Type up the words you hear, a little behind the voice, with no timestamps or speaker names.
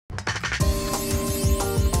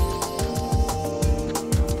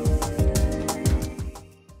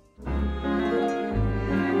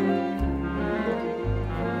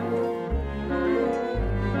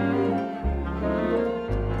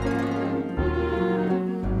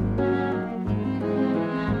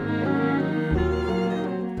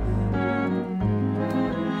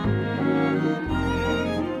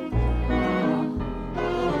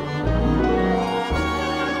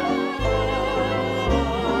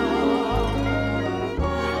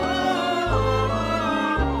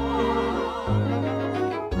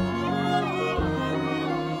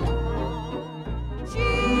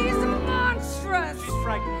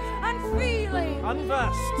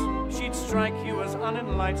he was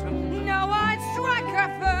unenlightened. No, I'd strike her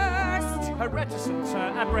first. Her reticence,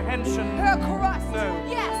 her apprehension. Her crust. No.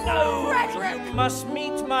 Yes. No. Frederick. You must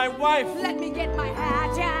meet my wife. Let me get my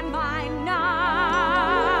hat and my knife.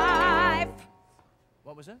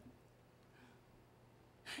 What was it?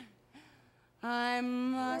 I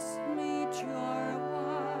must meet your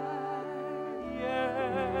wife.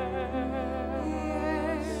 Yes.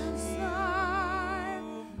 Yes, I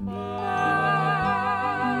must.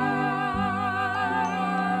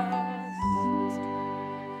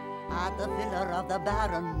 At the villa of the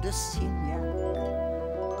Baron de Signac,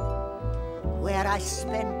 where I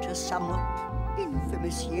spent a somewhat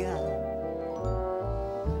infamous year.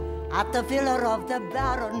 At the villa of the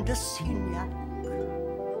Baron de Signac,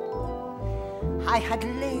 I had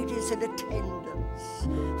ladies in attendance,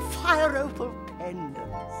 fire opal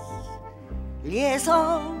pendants,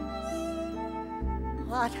 liaisons.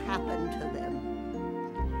 What happened to them?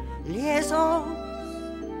 Liaisons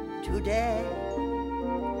today.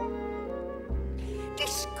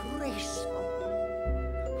 Disgraceful.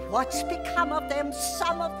 What's become of them?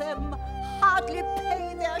 Some of them hardly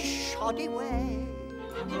pay their shoddy way.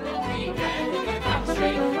 A weekend in the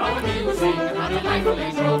country, our music on a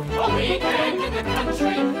lively road. A weekend in the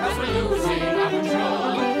country, as we're losing our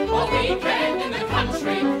control. A weekend in the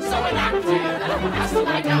country, so inactive that one has to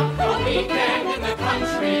lie down. A weekend in the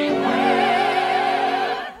country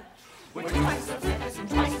where we're twice upstairs and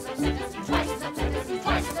twice upstairs and twice upstairs and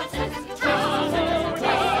twice upstairs and twice upstairs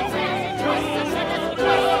and twice upstairs and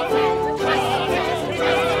twice upstairs and twice upstairs and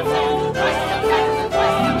twice upstairs and twice upstairs and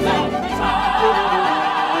twice upstairs.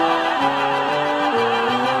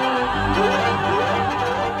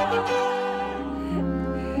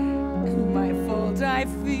 I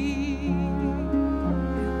feel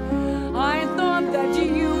I thought that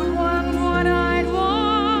you want what I'd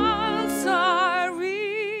want.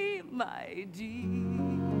 Sorry, my dear.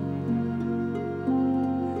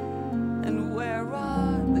 And where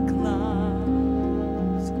are the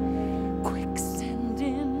clouds? Quick, send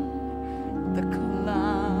in the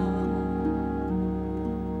cloud.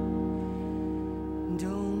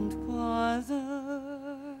 Don't bother.